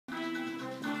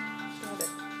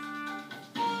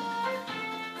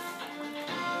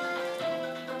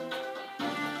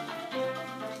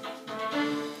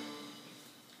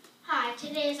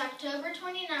Today is October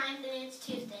 29th and it's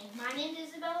Tuesday. My name is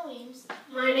Isabella Weems.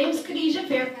 My name is Khadijah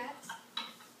Fairfax.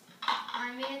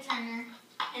 I'm Mia Turner.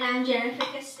 And I'm Jennifer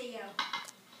Castillo.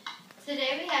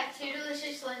 Today we have two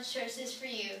delicious lunch choices for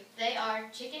you. They are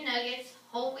chicken nuggets,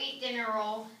 whole wheat dinner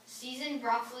roll, seasoned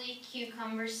broccoli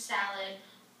cucumber salad,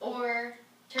 or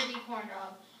turkey corn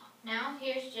dog. Now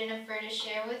here's Jennifer to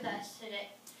share with us today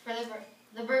for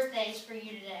the birthdays for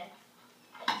you today.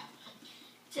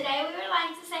 Today we would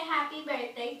like to say happy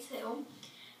birthday to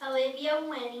Olivia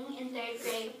Winning in 3rd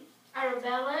grade,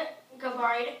 Arabella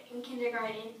Gabbard in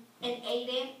kindergarten, and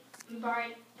Aiden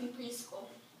Bard in preschool.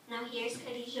 Now here's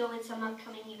Khadijah with some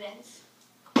upcoming events.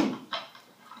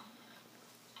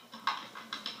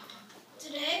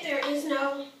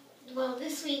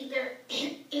 This week there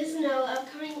is no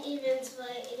upcoming events, but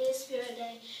it is Spirit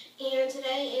Day. And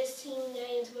today is Team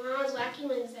Day, and tomorrow is Wacky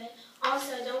Wednesday.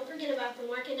 Also, don't forget about the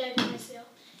Market Day prize sale.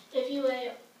 If you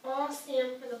would all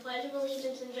stand for the Pledge of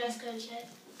Allegiance and dress code check.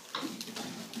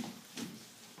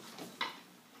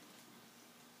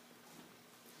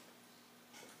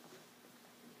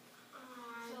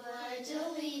 I pledge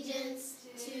allegiance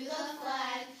to the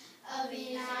flag of the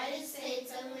United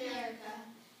States of America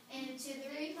and to the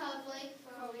republic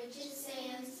for which it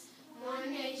stands,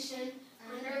 one nation,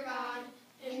 under God,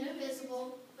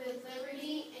 indivisible, with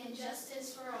liberty and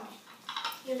justice for all.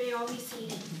 You may all be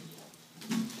seated.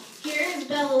 Here is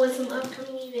Bella with some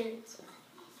upcoming events.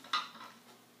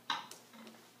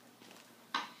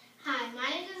 Hi, my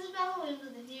name is Isabella Weems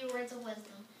with a few words of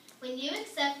wisdom. When you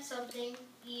accept something,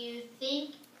 you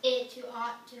think it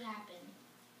ought to happen.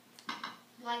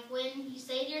 Like when you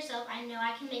say to yourself, I know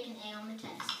I can make an A on the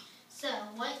test. So,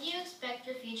 what do you expect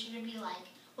your future to be like?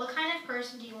 What kind of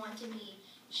person do you want to be?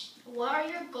 What are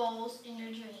your goals and your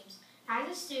dreams? As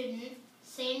a student,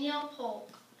 Saniel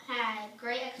Polk had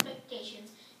great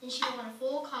expectations, and she won a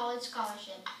full college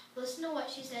scholarship. Listen to what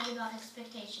she said about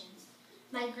expectations.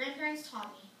 My grandparents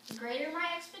taught me, the greater my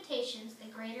expectations,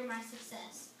 the greater my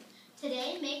success.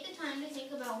 Today, make the time to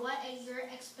think about what your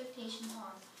expectations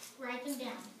are. Write them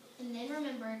down. And then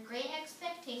remember, great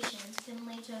expectations can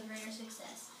lead to a greater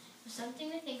success. For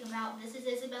something to think about, this is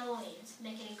Isabella Weems.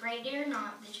 Make it a great day or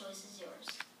not, the choice is yours.